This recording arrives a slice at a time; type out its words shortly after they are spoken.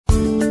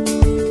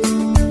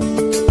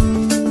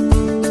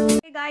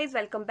guys,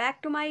 welcome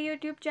back to my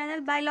YouTube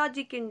channel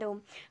Biology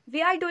Kingdom.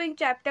 We are doing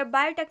chapter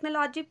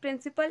Biotechnology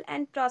Principle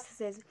and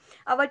Processes.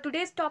 Our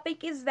today's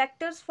topic is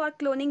vectors for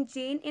cloning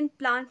gene in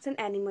plants and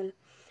animal.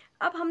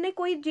 अब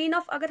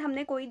अगर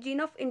हमने कोई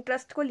gene of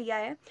interest को लिया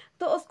है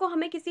तो उसको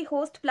हमें किसी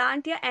होस्ट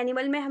प्लांट या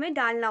एनिमल में हमें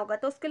डालना होगा,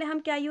 तो उसके लिए हम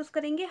क्या यूज़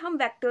करेंगे, हम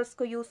वेक्टर्स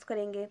को यूज़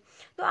करेंगे।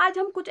 तो आज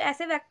हम कुछ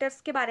ऐसे वेक्टर्स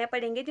के बारे में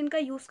पढ़ेंगे जिनका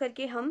यूज़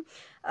करके हम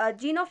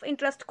जीन ऑफ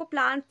इंटरेस्ट को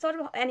प्लांट्स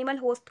और एनिमल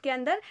होस्ट के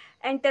अंदर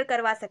एंटर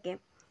करवा सकें।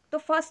 तो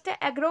फर्स्ट है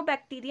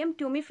agrobacterium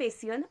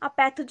ट्यूमिफेसियन, a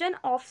pathogen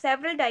of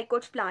several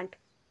dicots plant.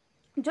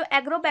 जो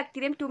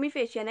एग्रोबैक्टीरियम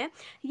ट्यूमिफेसियन है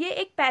ये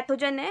एक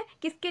पैथोजन है,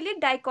 किसके लिए,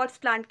 डाइकोट्स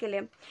प्लांट के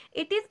लिए।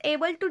 It is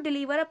able to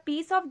deliver a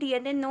piece of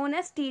DNA known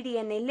as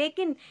T-DNA,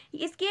 लेकिन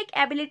इसकी एक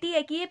एबिलिटी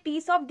है कि ये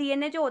पीस ऑफ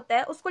डीएनए जो होता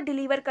है उसको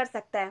डिलीवर कर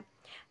सकता है।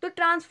 तो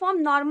transform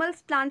normal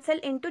plant cell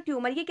into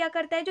tumour, ये क्या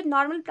करता है, जो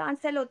नॉर्मल प्लांट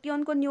सेल होती है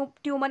उनको न्यू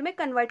ट्यूमर में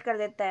कन्वर्ट कर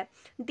देता है।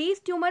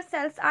 These tumour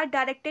cells are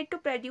directed to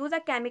produce a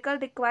chemical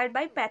required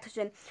by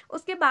pathogen.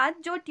 उसके बाद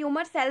जो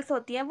ट्यूमर सेल्स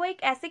होती हैं वो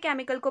एक ऐसे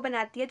केमिकल को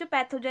बनाती है जो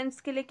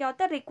पैथोजेंस के लिए क्या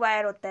होता है,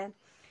 रिक्वायर होता है।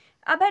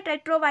 अब है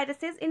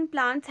retroviruses in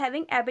plants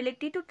having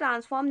ability to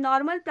transform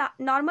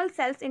normal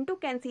sales into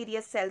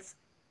कैंसीरियस sales.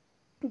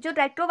 जो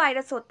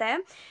रेट्रोवायरस होता है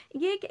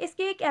ये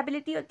इसकी एक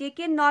एबिलिटी होती है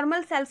कि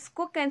नॉर्मल सेल्स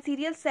को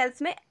कैंसीरियल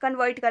सेल्स में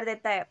कन्वर्ट कर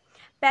देता है।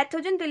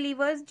 Pathogen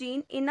delivers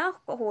gene in a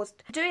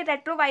host, जो ये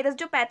रेट्रोवायरस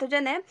जो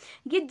पैथोजन है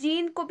ये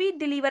जीन को भी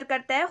डिलीवर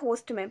करता है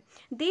होस्ट में।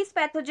 These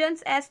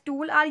pathogens as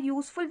tool are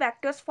useful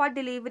vectors for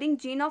delivering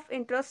gene of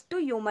interest to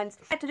humans.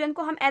 Pathogen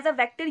को हम एज अ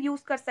वेक्टर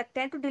यूज कर सकते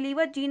हैं to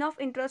deliver gene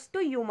of interest to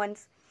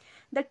humans.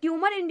 The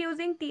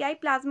tumor-inducing TI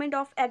plasmid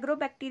of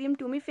Agrobacterium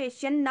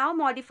tumefacium now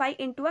modify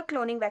into a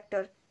cloning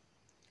vector।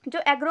 जो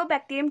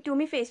agrobacterium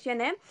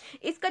ट्यूमिफेसियन है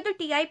इसका जो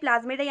TI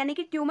plasmid है यानी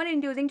कि ट्यूमर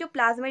इंड्यूसिंग जो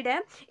प्लाज्मिड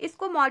है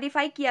इसको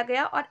मॉडिफाई किया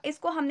गया और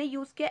इसको हमने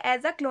यूज किया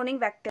as a cloning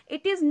vector.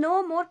 It is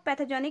no more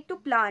pathogenic to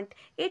plant,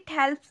 it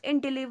helps in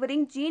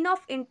delivering gene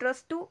of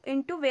interest to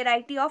into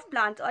variety of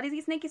plants. और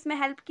इसने किसमें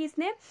हेल्प की,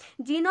 इसने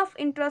जीन ऑफ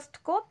इंटरेस्ट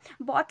को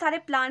बहुत सारे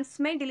प्लांट्स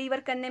में डिलीवर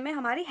करने में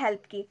हमारी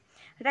हेल्प की।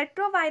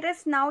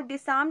 Retrovirus now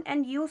डिसार्म्ड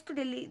and used to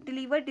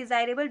deliver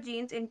desirable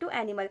jeans into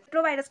animal.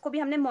 Retrovirus को भी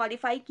हमने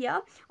मॉडिफाई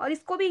किया और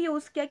इसको भी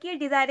यूज किया कि ये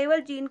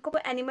डिजायरेबल जीन को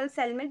एनिमल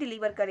सेल में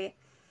डिलीवर करे।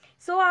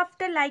 So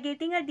after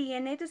ligating a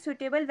DNA to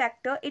suitable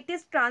vector it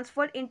is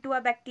transferred into a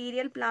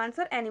bacterial, plants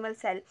और एनिमल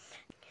सेल।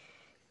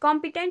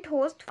 कॉम्पिटेंट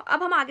होस्ट,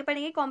 अब हम आगे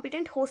पढ़ेंगे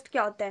कॉम्पिटेंट होस्ट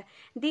क्या होता है।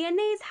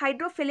 DNA is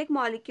hydrophilic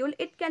molecule,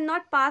 it can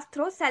not pass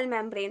through cell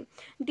membrane.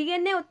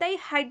 DNA होता है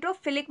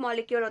हाइड्रोफिलिक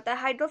मॉलिक्यूल होता है,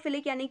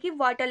 हाइड्रोफिलिक यानी कि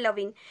water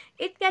loving.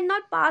 It can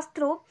not pass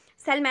through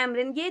cell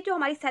membrane, ये जो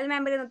हमारी सेल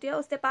मेम्ब्रेन होती है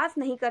उससे पास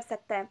नहीं कर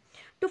सकता है।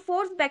 To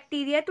force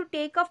bacteria to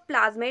take up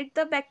plasmid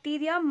the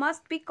bacteria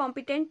must be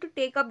competent to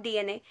take up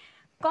DNA.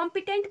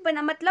 Competent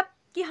बना मतलब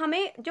कि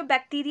हमें जो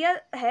बैक्टीरिया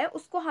है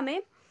उसको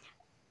हमें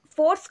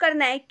फोर्स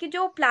करना है कि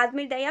जो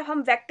प्लाज्मिड है या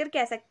हम वेक्टर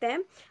कह सकते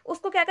हैं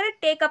उसको क्या करें,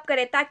 टेक अप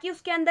करे, ताकि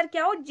उसके अंदर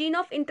क्या हो, जीन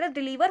ऑफ इंटरेस्ट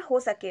डिलीवर हो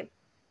सके।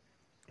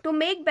 To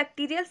make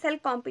bacterial cell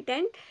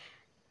competent,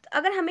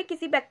 अगर हमें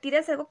किसी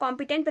बैक्टीरियल सेल को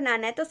कॉम्पिटेंट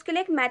बनाना है तो उसके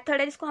लिए एक मेथड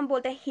है जिसको हम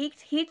बोलते हैं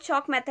हीट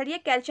शॉक मेथड या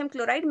calcium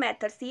chloride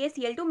method,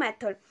 CaCl2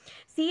 method.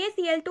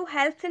 CaCl2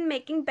 helps in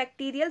making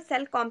bacterial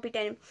cell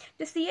competent.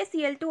 जो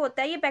CaCl2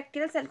 होता है ये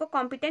बैक्टीरियल सेल को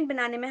कॉम्पिटेंट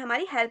बनाने में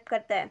हमारी हेल्प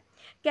करता है।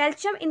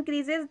 Calcium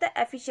increases the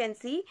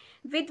efficiency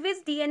with which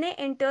DNA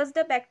enters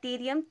the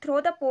bacterium through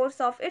the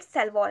pores of its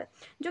cell wall.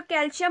 जो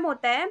कैल्शियम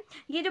होता है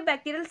ये जो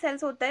बैक्टीरियल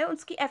सेल्स होता है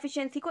उसकी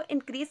एफिशिएंसी को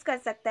इंक्रीज कर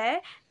सकता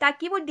है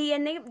ताकि वो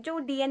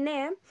डीएनए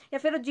है या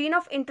फिर जीन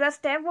ऑफ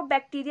इंटरेस्ट है वो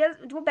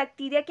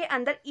बैक्टीरिया के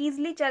अंदर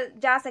ईजिली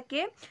जा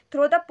सके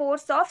through the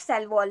pores of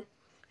cell wall.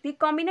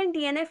 Recombinant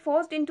DNA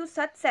forced into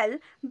such cell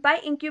by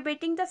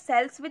incubating the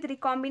cells with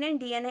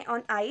recombinant DNA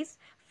on ice,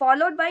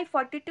 followed by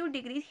 42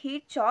 degree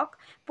heat shock,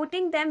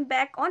 putting them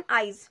back on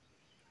ice।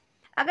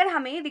 अगर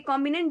हमें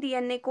recombinant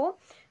DNA को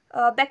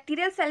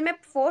bacterial cell में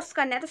force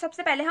करना है तो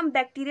सबसे पहले हम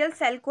बैक्टीरियल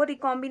सेल को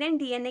रिकॉम्बिनेंट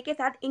डीएनए के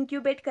साथ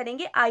इंक्यूबेट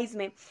करेंगे आइज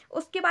में।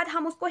 उसके बाद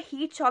हम उसको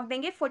हीट शॉक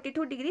देंगे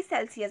 42 डिग्री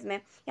सेल्सियस में,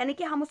 यानी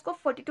कि हम उसको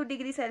 42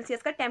 डिग्री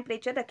सेल्सियस का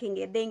टेम्परेचर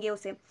देंगे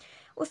उसे।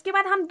 उसके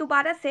बाद हम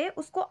दोबारा से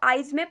उसको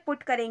आइज में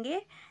पुट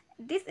करेंगे।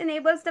 This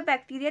enables the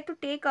bacteria to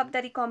take up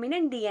the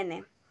recombinant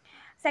DNA.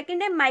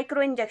 Second है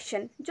माइक्रो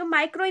इंजेक्शन। जो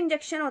माइक्रो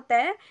इंजेक्शन होता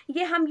है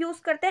ये हम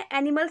यूज़ करते हैं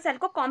एनिमल सेल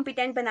को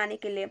कॉम्पिटेंट बनाने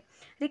के लिए।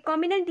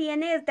 Recombinant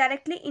DNA is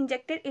directly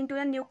injected into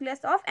the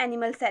nucleus of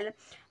animal cell.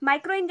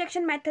 Micro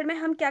injection method में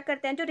हम क्या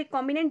करते हैं, जो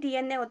रिकॉम्बिनेंट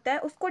डीएनए होता है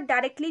उसको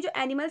डायरेक्टली जो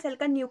एनिमल सेल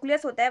का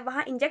न्यूक्लियस होता है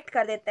वहाँ इंजेक्ट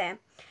कर देते हैं।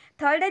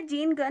 थर्ड है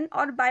जीन गन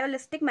और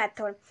बायोलिस्टिक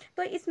मेथड।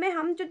 तो इसमें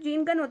हम जो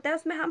जीन गन होता है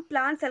उसमें हम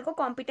प्लांट सेल को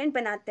कॉम्पिटेंट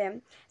बनाते हैं।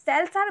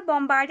 Sales are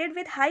bombarded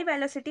with high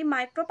velocity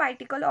micro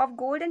particle of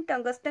gold and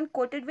tungsten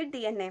coated with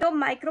DNA. तो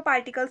माइक्रो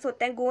पार्टिकल्स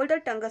होते हैं गोल्ड और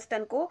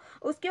टंगस्टन को,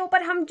 उसके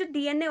ऊपर हम जो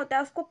डीएनए होता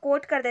है उसको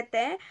कोट कर देते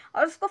हैं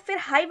और उसको फिर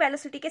हाई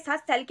वेलोसिटी के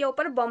साथ सेल के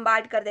ऊपर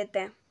बॉम्बार्ड कर देते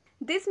हैं।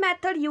 This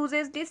method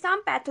uses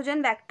disarm pathogen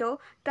vector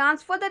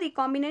transfer the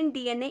recombinant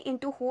DNA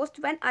into host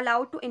when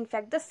allowed to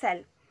infect the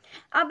cell।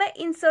 अब है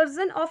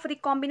insertion of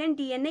recombinant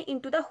DNA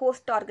into the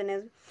host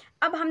organism.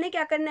 अब हमने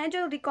क्या करना है,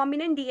 जो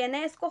रिकॉम्बिनेंट डीएनए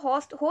है इसको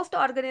होस्ट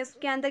ऑर्गेनिज्म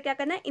के अंदर क्या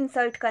करना है,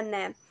 इंसर्ट करना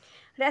है।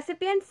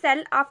 Recipient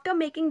cell after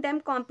making them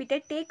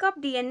competent take up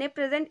DNA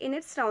present in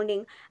its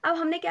surrounding. अब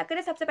हमने क्या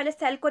करें, सबसे पहले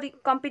सेल को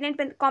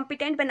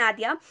कॉम्पिटेंट बना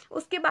दिया,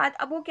 उसके बाद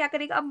अब वो क्या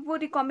करेगा, अब वो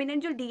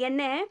रिकॉम्बिनेंट जो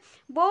डीएनए है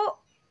वो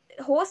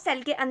होस्ट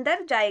सेल के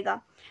अंदर जाएगा।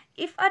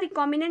 If a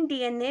recombinant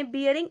DNA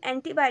bearing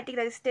antibiotic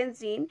resistance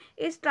gene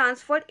is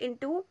transferred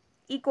into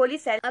E. coli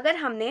cell, अगर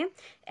हमने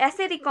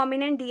ऐसे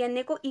रिकॉम्बिनेंट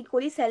डीएनए को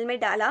इकोली सेल में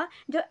डाला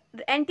जो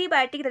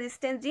एंटीबायोटिक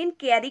रेजिस्टेंस जीन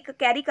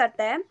कैरी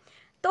करता है,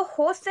 तो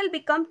host cell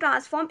become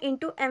transform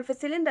into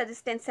ampicillin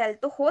resistant cell.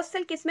 तो होस्ट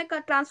सेल किस में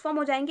ट्रांसफॉर्म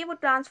हो जाएंगे, वो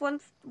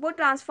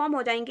ट्रांसफॉर्म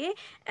हो जाएंगे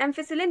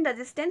एम्फिसिलिन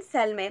रेजिस्टेंट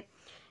सेल में।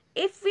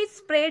 If we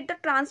spread the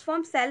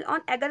transform cell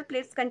on eager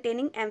plates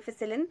containing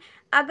ampicillin,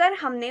 अगर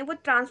हमने वो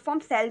ट्रांसफॉर्म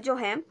सेल जो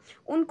हैं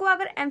उनको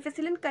अगर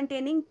एम्फिसिलिन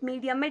कंटेनिंग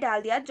मीडियम में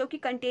डाल दिया जो कि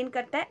कंटेन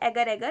करता है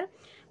eager,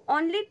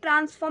 only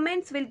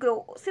transformants will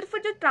grow, सिर्फ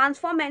जो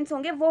ट्रांसफॉर्मेंट्स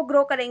होंगे वो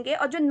ग्रो करेंगे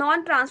और जो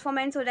नॉन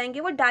ट्रांसफॉर्मेंट्स हो जाएंगे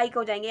वो डाई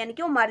हो जाएंगे, यानी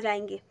कि वो मर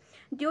जाएंगे।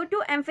 Due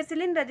to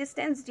ampicillin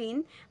resistance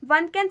gene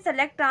one can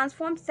select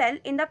transform cell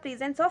in the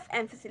presence of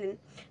ampicillin.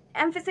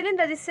 Ampicillin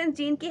resistance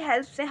gene की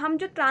हेल्प से हम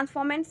जो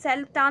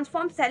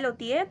ट्रांसफॉर्म सेल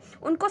होती है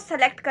उनको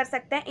सेलेक्ट कर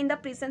सकते हैं in the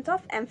presence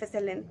of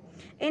ampicillin.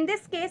 In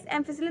this case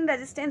ampicillin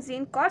resistance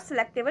gene called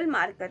selectable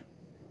marker.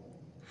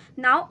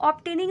 Now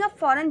obtaining a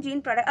foreign gene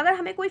product, अगर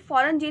हमें कोई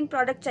फॉरेन जीन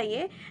प्रोडक्ट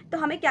चाहिए तो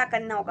हमें क्या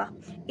करना होगा,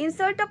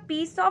 insert a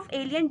piece of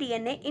alien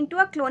DNA into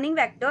a cloning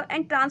vector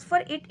and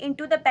transfer it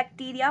into the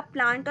bacteria,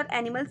 plant और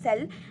animal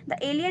cell, the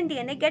alien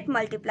DNA gate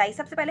multiply.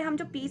 सबसे पहले हम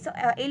जो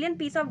एलियन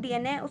पीस ऑफ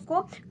डीएनए है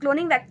उसको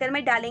क्लोनिंग वेक्टर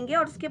में डालेंगे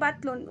और उसके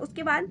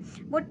बाद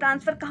वो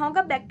ट्रांसफर कहाँ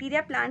होगा,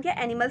 बैक्टीरिया, प्लांट या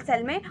एनिमल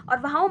सेल में, और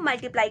वहाँ वो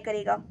मल्टीप्लाई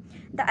करेगा।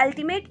 The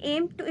ultimate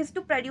aim is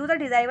to produce a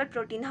desirable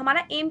protein.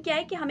 हमारा एम क्या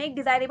है कि हमें एक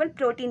डिजायरेबल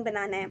प्रोटीन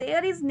बनाना है।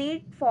 There is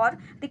need for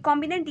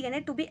recombinant DNA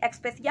to be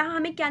express, यहाँ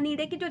हमें क्या नीड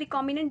है कि जो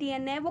रिकॉम्बिनेंट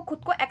डीएनए है वो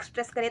खुद को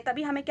एक्सप्रेस करे,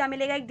 तभी हमें क्या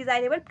मिलेगा, एक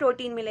डिजायरेबल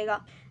प्रोटीन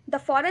मिलेगा। The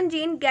foreign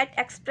gene gate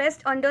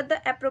expressed under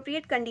the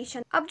appropriate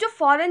condition. अब जो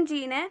फॉरेन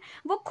जीन है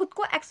वो खुद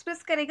को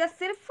एक्सप्रेस करेगा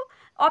सिर्फ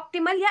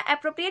ऑप्टिमल या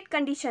अप्रोप्रिएट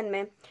कंडीशन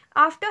में।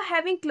 After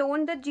having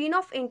clone the gene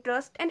of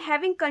interest and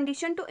having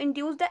condition to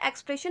induce the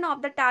expression of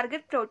the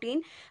target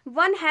protein,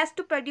 one has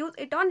to produce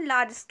it on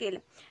large scale.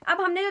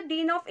 अब हमने जो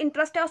जीन ऑफ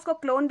इंटरेस्ट है उसको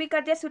clone भी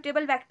कर दिया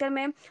suitable vector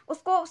में,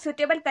 उसको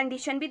सुटेबल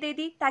कंडीशन भी दे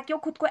दी ताकि वो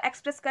खुद को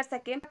एक्सप्रेस कर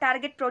सके,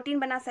 टारगेट प्रोटीन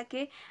बना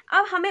सके।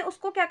 अब हमें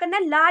उसको क्या करना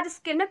है, लार्ज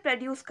स्केल में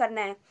प्रोड्यूस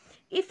करना है।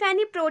 If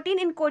any protein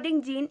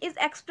encoding gene is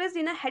expressed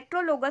in a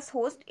heterologous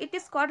host, it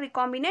is called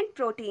recombinant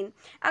protein.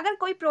 अगर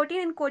कोई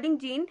प्रोटीन इनकोडिंग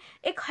जीन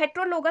एक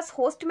हेट्रोलोगस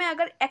होस्ट में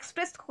अगर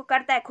एक्सप्रेस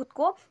करता है खुद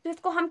को, तो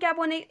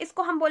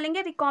इसको हम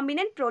बोलेंगे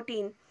recombinant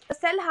protein.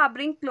 Cell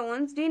harbouring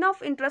clones gene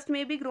of interest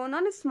में B grown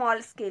on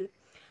small scale.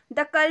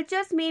 The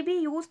cultures may be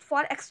used for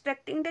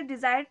extracting the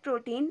desired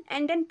protein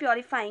and then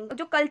purifying.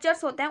 जो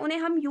कल्चर्स होते हैं उन्हें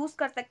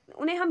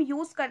हम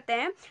यूज करते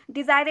हैं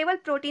डिजायरेबल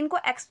प्रोटीन को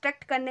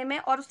एक्सट्रैक्ट करने में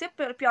और उसे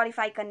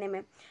प्योरीफाई करने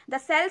में। The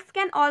cells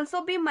can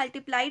also be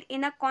multiplied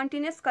in a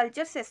continuous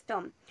culture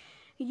system.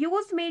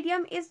 Used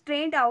medium is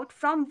drained out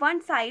from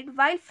one side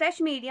while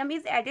fresh medium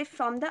is added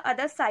from the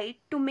other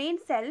side to main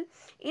cell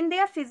in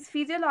their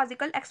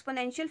physiological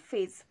exponential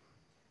phase.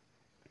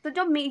 तो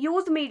जो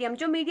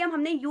medium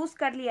हमने use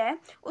कर लिया है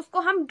उसको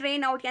हम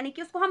drain out यानी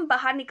कि उसको हम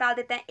बाहर निकाल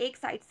देते हैं एक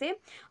साइड से,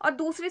 और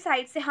दूसरी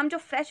साइड से हम जो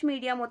फ्रेश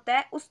मीडियम होता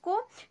है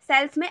उसको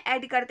सेल्स में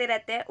ऐड करते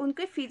रहते हैं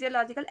उनके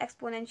फिजियोलॉजिकल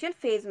एक्सपोनेंशियल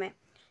फेज में।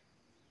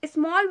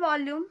 Small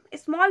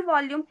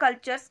volume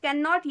cultures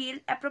cannot yield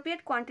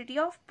appropriate quantity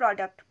of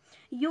product.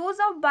 Use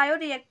of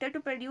bioreactor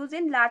to produce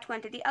in large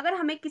quantity. अगर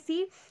हमें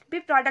किसी भी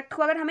प्रोडक्ट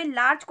को अगर हमें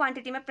लार्ज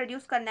क्वांटिटी में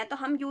प्रोड्यूस करना है तो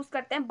हम यूज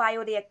करते हैं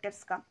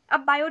बायोरिएक्टर्स का।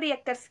 अब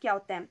बायोरिएक्टर्स क्या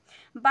होते हैं?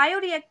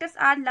 Bioreactors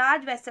are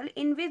large vessel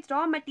in which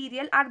raw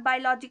material are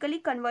biologically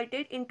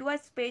converted into a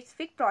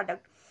specific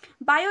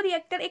product.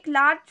 Bioreactor एक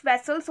लार्ज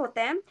वेसल्स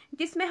होते हैं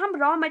जिसमें हम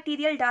रॉ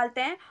मटेरियल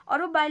डालते हैं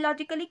और वो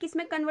बायोलॉजिकली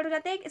किसमें कन्वर्ट हो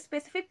जाते हैं, एक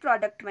स्पेसिफिक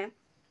प्रोडक्ट में।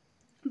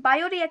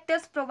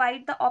 Bioreactors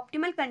provide the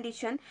optimal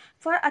condition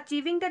for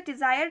achieving the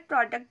desired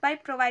product by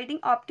providing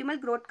optimal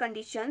growth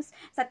conditions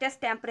such as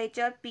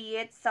temperature,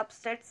 pH,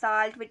 substrate,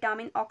 salt,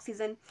 vitamin,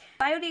 oxygen.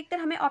 Bioreactor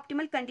हमें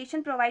optimal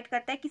condition provide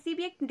करता है किसी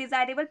भी एक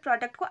desirable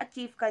product को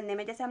achieve करने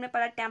में, जैसे हमने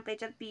पढ़ा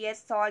temperature,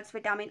 pH, salts,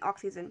 vitamin,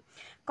 oxygen.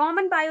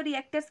 Common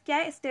bioreactors क्या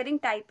है?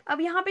 Stirring type.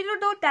 अब यहाँ पे जो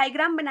दो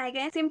डायग्राम बनाए गए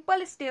हैं,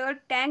 simple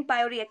stirred tank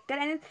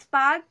bioreactor and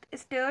sparged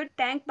stirred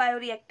tank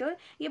bioreactor,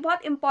 ये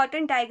बहुत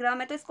इंपॉर्टेंट डायग्राम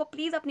है तो इसको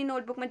प्लीज अपनी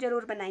नोटबुक में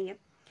जरूर बनाइए।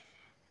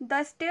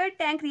 The stirred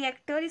tank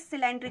reactor is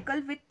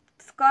cylindrical with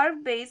curve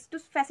base to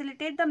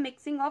facilitate the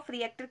mixing of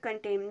reactor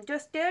content. जो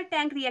स्टिर्ड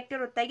टैंक रिएक्टर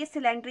होता है ये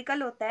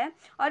सिलेंड्रिकल होता है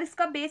और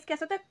इसका बेस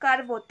कैसा होता है,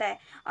 कर्व होता है,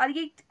 और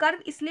ये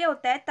कर्व इसलिए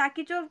होता है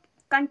ताकि जो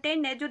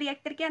कंटेंट है, जो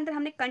रिएक्टर के अंदर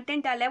हमने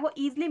कंटेंट डाला है वो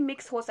ईजिली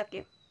मिक्स हो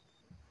सके।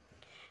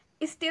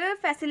 Sterile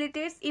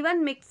facilitates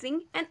even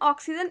mixing and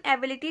oxygen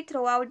availability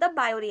throughout the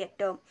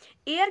bioreactor.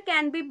 Air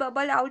can be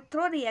bubbled out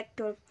through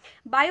reactor.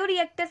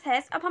 Bioreactors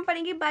has, अब हम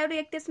पढ़ेंगे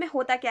बायोरिएक्टर्स में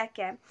होता क्या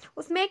क्या है.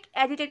 उसमें एक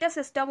एजिटेटर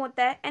सिस्टम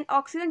होता है, N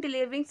oxygen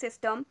delivering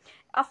system,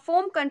 a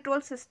foam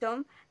control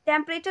system,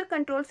 temperature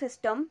control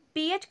system,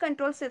 pH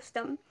control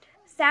system,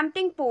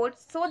 sampling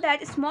ports so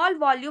that small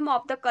volume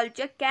of the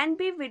culture can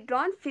be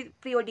withdrawn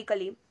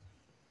periodically.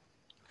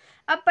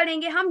 अब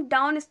पढ़ेंगे हम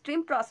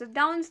डाउनस्ट्रीम प्रोसेस.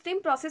 डाउनस्ट्रीम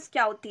प्रोसेस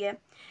क्या होती है?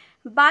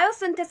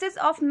 Biosynthesis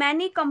of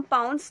many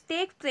compounds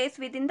take place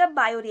with in the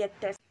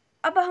bioreactors.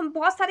 अब हम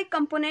बहुत सारे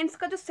कंपोनेंट्स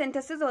का जो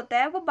सिंथेसिस होता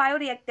है वो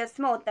बायोरिएक्टर्स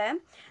में होता है.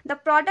 The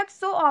products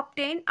so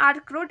obtain are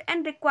crude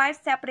and require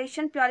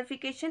separation,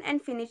 purification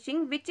and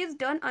finishing which is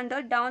done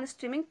under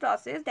downstreaming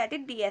process, that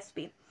is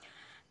DSP.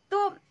 तो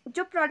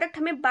जो प्रोडक्ट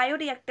हमें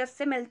बायोरिएक्टर्स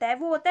से मिलता है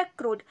वो होता है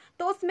क्रूड.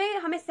 तो उसमें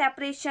हमें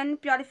सेपरेशन,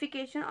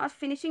 प्योरिफिकेशन और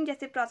फिनिशिंग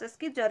जैसे प्रोसेस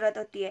की ज़रूरत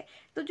होती है.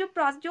 तो जो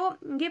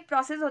ये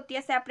प्रोसेस होती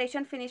है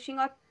सेपरेशन, फिनिशिंग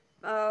और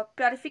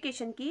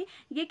प्योरिफिकेशन की,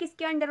 ये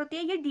किसके अंडर होती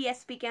है? ये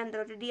DSP के अंदर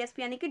होती है. DSP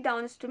यानी कि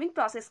डाउनस्ट्रीमिंग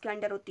प्रोसेस के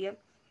अंडर होती है.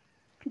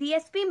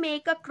 DSP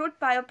make a crude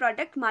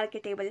bioproduct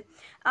marketable.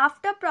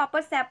 After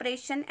proper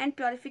separation and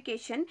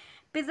purification,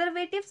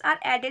 preservatives are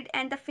added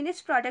and the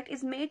finished product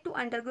is made to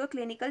undergo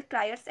clinical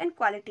trials and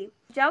quality.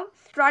 जब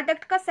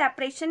प्रोडक्ट का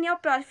separation या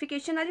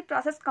purification वाली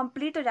process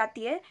complete हो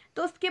जाती है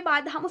तो उसके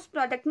बाद हम उस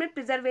प्रोडक्ट में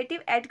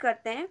प्रिजर्वेटिव ऐड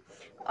करते हैं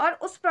और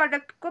उस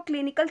प्रोडक्ट को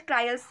क्लिनिकल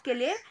ट्रायल्स के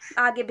लिए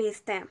आगे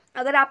भेजते हैं.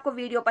 अगर आपको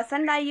वीडियो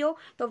पसंद आई हो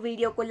तो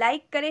वीडियो को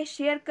लाइक करें,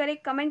 शेयर करें,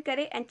 कमेंट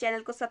करें एंड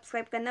चैनल को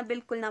सब्सक्राइब करना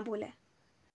बिल्कुल ना भूलें.